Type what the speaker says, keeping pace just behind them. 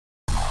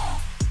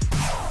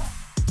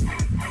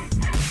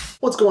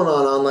What's going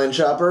on, online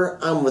shopper?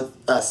 I'm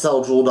with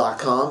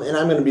selljewel.com, and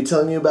I'm going to be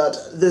telling you about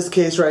this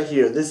case right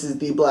here. This is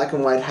the black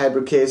and white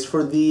hybrid case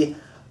for the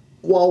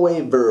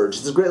Huawei Verge.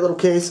 It's a great little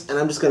case, and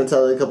I'm just going to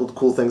tell you a couple of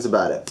cool things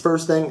about it.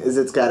 First thing is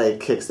it's got a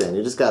kickstand.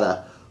 You just got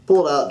to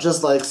pull it out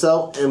just like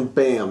so, and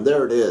bam,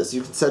 there it is.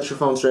 You can set your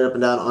phone straight up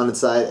and down on its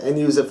side and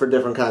use it for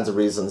different kinds of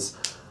reasons.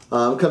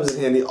 Comes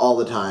in handy all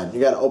the time. You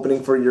got an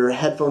opening for your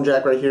headphone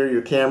jack right here,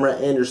 your camera,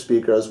 and your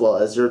speaker, as well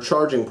as your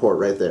charging port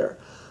right there.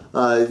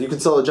 You can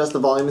still adjust the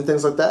volume and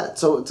things like that,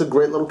 so it's a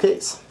great little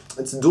case.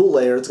 It's dual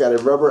layer. It's got a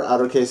rubber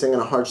outer casing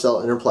and a hard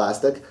shell inner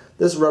plastic.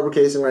 This rubber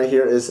casing right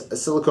here is a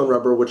silicone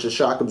rubber, which is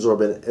shock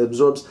absorbent. It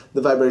absorbs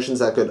the vibrations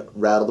that could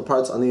rattle the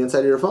parts on the inside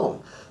of your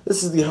phone.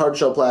 This is the hard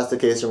shell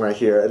plastic casing right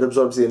here. It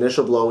absorbs the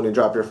initial blow when you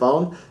drop your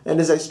phone and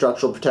is a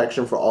structural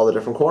protection for all the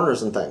different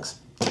corners and things.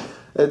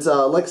 It's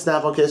like a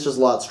Snap-on case, just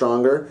a lot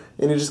stronger,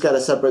 and you just got to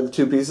separate the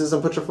two pieces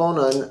and put your phone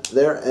on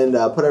there and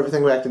put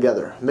everything back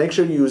together. Make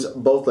sure you use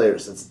both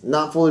layers. It's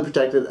not fully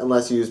protected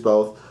unless you use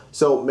both,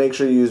 so make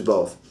sure you use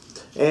both.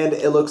 And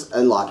it looks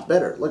a lot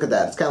better. Look at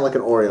that. It's kind of like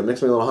an Oreo.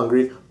 Makes me a little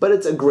hungry, but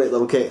it's a great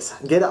little case.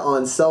 Get it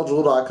on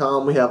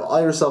selljewel.com. We have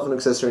all your cell phone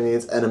accessory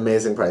needs and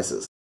amazing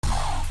prices.